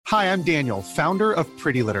Hi, I'm Daniel, founder of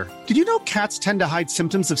Pretty Litter. Did you know cats tend to hide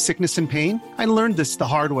symptoms of sickness and pain? I learned this the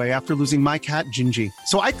hard way after losing my cat, Gingy.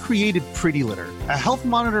 So I created Pretty Litter, a health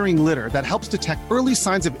monitoring litter that helps detect early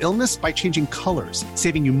signs of illness by changing colors,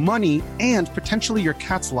 saving you money and potentially your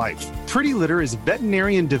cat's life. Pretty Litter is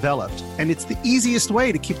veterinarian developed, and it's the easiest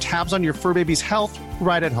way to keep tabs on your fur baby's health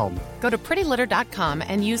right at home. Go to prettylitter.com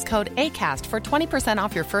and use code ACAST for 20%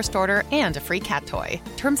 off your first order and a free cat toy.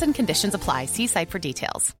 Terms and conditions apply. See site for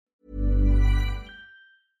details.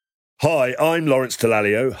 Hi, I'm Lawrence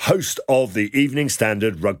Dallaglio, host of the Evening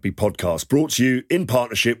Standard Rugby Podcast, brought to you in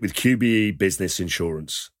partnership with QBE Business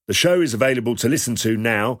Insurance. The show is available to listen to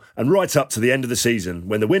now and right up to the end of the season,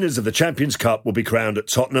 when the winners of the Champions Cup will be crowned at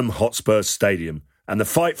Tottenham Hotspur Stadium, and the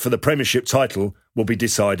fight for the Premiership title will be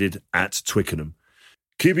decided at Twickenham.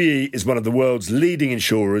 QBE is one of the world's leading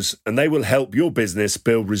insurers, and they will help your business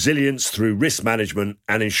build resilience through risk management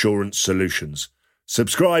and insurance solutions.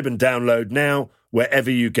 Subscribe and download now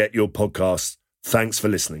wherever you get your podcasts. Thanks for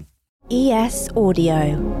listening. ES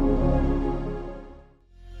Audio.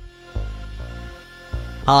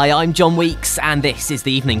 Hi, I'm John Weeks, and this is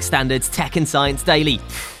the Evening Standard's Tech and Science Daily.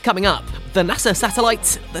 Coming up, the NASA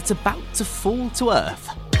satellite that's about to fall to Earth.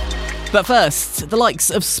 But first, the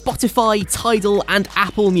likes of Spotify, Tidal and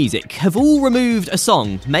Apple Music have all removed a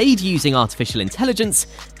song made using artificial intelligence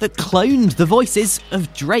that cloned the voices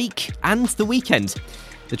of Drake and The Weeknd.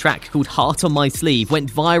 The track, called Heart on My Sleeve, went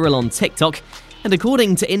viral on TikTok and,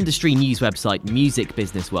 according to industry news website Music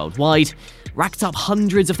Business Worldwide, racked up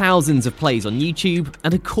hundreds of thousands of plays on YouTube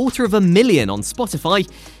and 250,000 on Spotify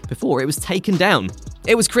before it was taken down.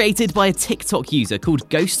 It was created by a TikTok user called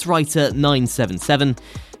Ghostwriter977,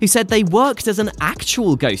 who said they worked as an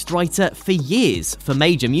actual ghostwriter for years for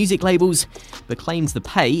major music labels, but claims the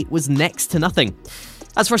pay was next to nothing.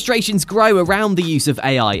 As frustrations grow around the use of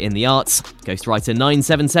AI in the arts,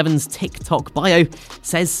 Ghostwriter977's TikTok bio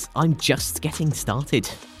says, "I'm just getting started."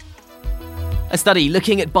 A study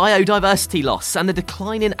looking at biodiversity loss and the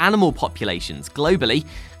decline in animal populations globally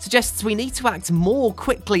suggests we need to act more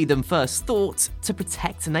quickly than first thought to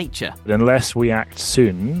protect nature. But unless we act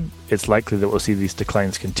soon, it's likely that we'll see these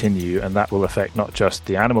declines continue, and that will affect not just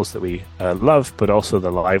the animals that we love, but also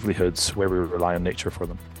the livelihoods where we rely on nature for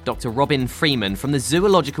them. Dr. Robin Freeman from the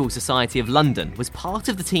Zoological Society of London was part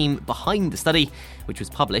of the team behind the study, which was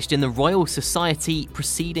published in the Royal Society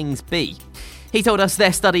Proceedings B. He told us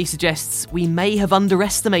their study suggests we may have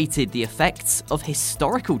underestimated the effects of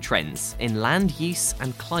historical trends in land use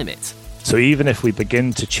and climate. So even if we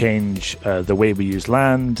begin to change the way we use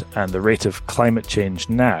land and the rate of climate change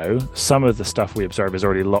now, some of the stuff we observe is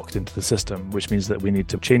already locked into the system, which means that we need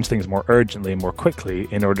to change things more urgently and more quickly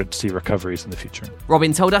in order to see recoveries in the future.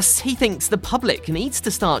 Robin told us he thinks the public needs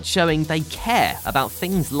to start showing they care about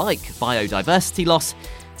things like biodiversity loss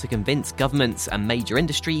to convince governments and major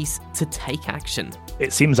industries to take action.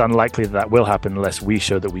 It seems unlikely that will happen unless we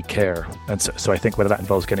show that we care. And so I think whether that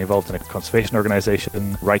involves getting involved in a conservation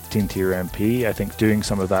organisation, writing to your MP, I think doing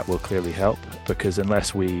some of that will clearly help, because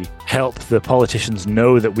unless we help the politicians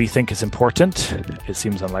know that we think it's important, it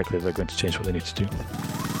seems unlikely they're going to change what they need to do.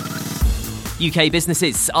 UK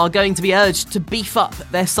businesses are going to be urged to beef up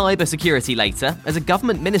their cybersecurity later, as a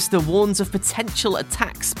government minister warns of potential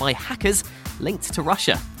attacks by hackers linked to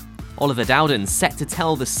Russia. Oliver Dowden's set to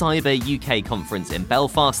tell the Cyber UK conference in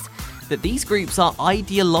Belfast that these groups are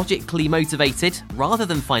ideologically motivated rather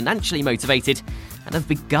than financially motivated and have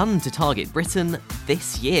begun to target Britain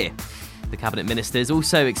this year. The Cabinet Minister is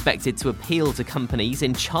also expected to appeal to companies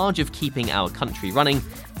in charge of keeping our country running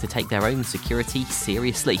to take their own security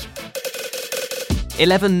seriously.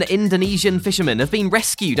 11 Indonesian fishermen have been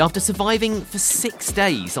rescued after surviving for 6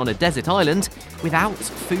 days on a desert island without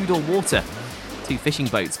food or water. 2 fishing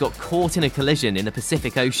boats got caught in a collision in the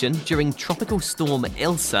Pacific Ocean during tropical storm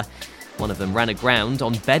Ilsa. One of them ran aground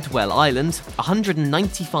on Bedwell Island,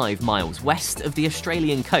 195 miles west of the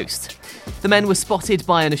Australian coast. The men were spotted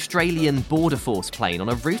by an Australian Border Force plane on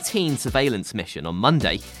a routine surveillance mission on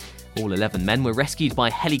Monday. All 11 men were rescued by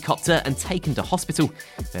helicopter and taken to hospital,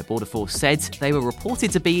 where Border Force said they were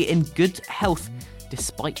reported to be in good health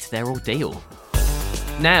despite their ordeal.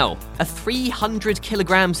 Now, a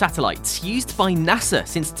 300-kilogram satellite used by NASA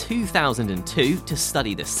since 2002 to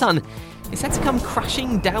study the sun is set to come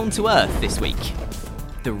crashing down to Earth this week.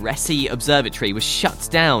 The Resi Observatory was shut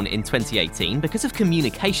down in 2018 because of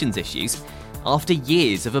communications issues after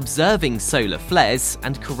years of observing solar flares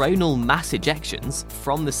and coronal mass ejections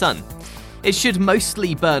from the sun. It should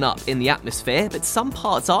mostly burn up in the atmosphere, but some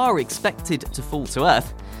parts are expected to fall to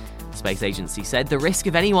Earth. The Space Agency said the risk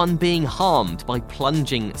of anyone being harmed by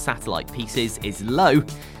plunging satellite pieces is low,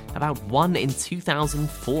 about 1 in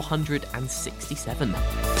 2,467.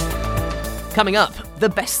 Coming up, the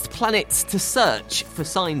best planets to search for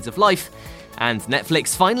signs of life, and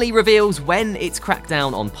Netflix finally reveals when its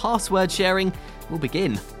crackdown on password sharing will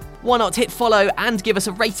begin. Why not hit follow and give us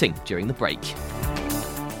a rating during the break?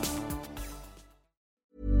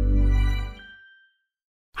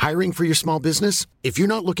 Hiring for your small business? If you're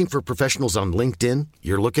not looking for professionals on LinkedIn,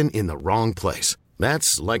 you're looking in the wrong place.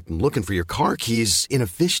 That's like looking for your car keys in a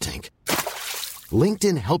fish tank.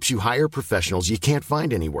 LinkedIn helps you hire professionals you can't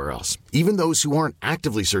find anywhere else, even those who aren't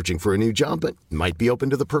actively searching for a new job but might be open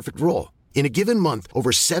to the perfect role. In a given month,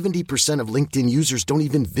 over 70% of LinkedIn users don't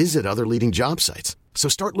even visit other leading job sites. So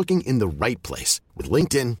start looking in the right place. With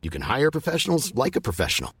LinkedIn, you can hire professionals like a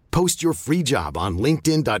professional. Post your free job on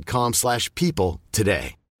linkedin.com/people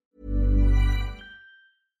today.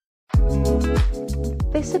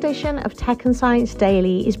 This edition of Tech and Science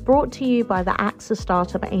Daily is brought to you by the AXA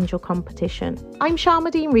Startup Angel Competition. I'm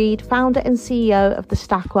Sharmadean Reed, founder and CEO of the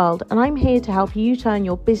Stack World, and I'm here to help you turn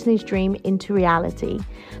your business dream into reality.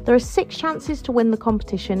 There are 6 chances to win the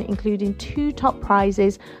competition, including 2 top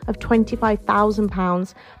prizes of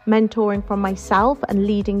 £25,000, mentoring from myself and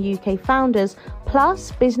leading UK founders,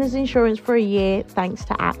 plus business insurance for a year thanks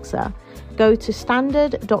to AXA. Go to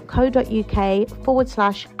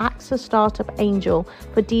standard.co.uk/AXA Startup Angel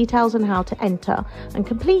for details on how to enter, and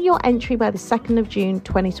complete your entry by the 2nd of June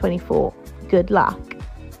 2024. Good luck.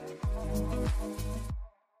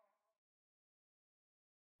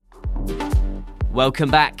 Welcome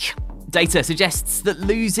back. Data suggests that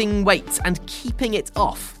losing weight and keeping it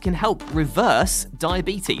off can help reverse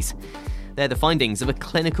diabetes. They're the findings of a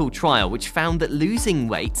clinical trial which found that losing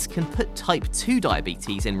weight can put type 2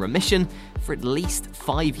 diabetes in remission for at least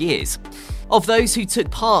 5 years. Of those who took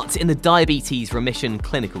part in the diabetes remission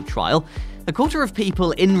clinical trial, a quarter of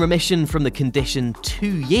people in remission from the condition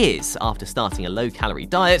 2 years after starting a low-calorie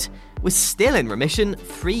diet was still in remission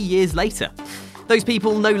 3 years later. Those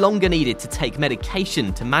people no longer needed to take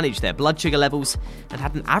medication to manage their blood sugar levels and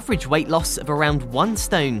had an average weight loss of around 1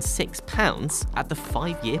 stone 6 pounds at the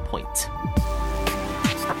 5-year point.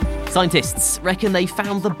 Scientists reckon they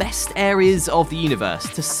found the best areas of the universe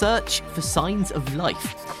to search for signs of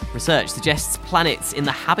life. Research suggests planets in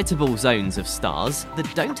the habitable zones of stars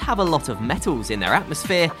that don't have a lot of metals in their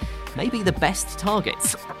atmosphere may be the best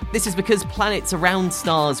targets. This is because planets around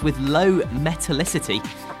stars with low metallicity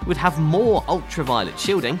would have more ultraviolet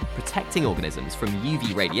shielding, protecting organisms from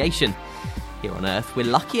UV radiation. Here on Earth, we're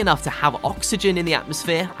lucky enough to have oxygen in the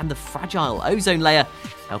atmosphere and the fragile ozone layer,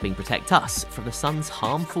 helping protect us from the sun's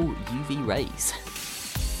harmful UV rays.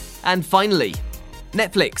 And finally,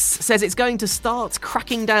 Netflix says it's going to start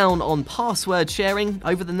cracking down on password sharing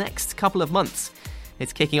over the next couple of months.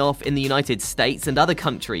 It's kicking off in the United States and other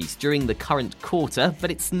countries during the current quarter, but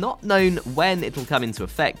it's not known when it'll come into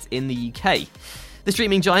effect in the UK. The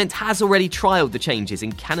streaming giant has already trialled the changes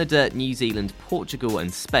in Canada, New Zealand, Portugal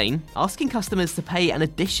and Spain, asking customers to pay an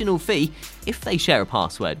additional fee if they share a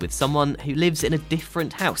password with someone who lives in a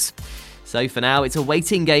different house. So for now, it's a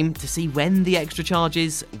waiting game to see when the extra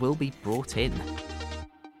charges will be brought in.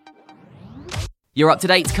 You're up to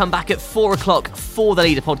date. Come back at 4 o'clock for the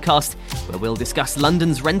Leader podcast, where we'll discuss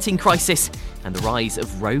London's renting crisis and the rise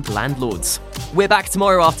of rogue landlords. We're back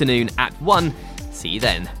tomorrow afternoon at 1. See you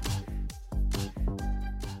then.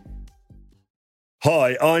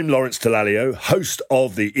 Hi, I'm Lawrence Dallaglio, host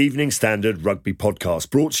of the Evening Standard Rugby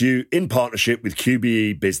podcast, brought to you in partnership with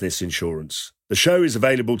QBE Business Insurance. The show is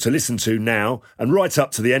available to listen to now and right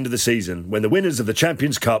up to the end of the season, when the winners of the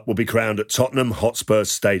Champions Cup will be crowned at Tottenham Hotspur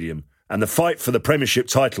Stadium, and the fight for the Premiership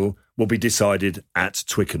title will be decided at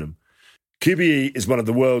Twickenham. QBE is one of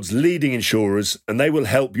the world's leading insurers, and they will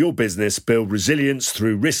help your business build resilience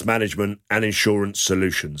through risk management and insurance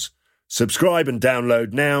solutions. Subscribe and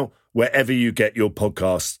download now wherever you get your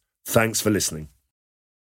podcasts. Thanks for listening.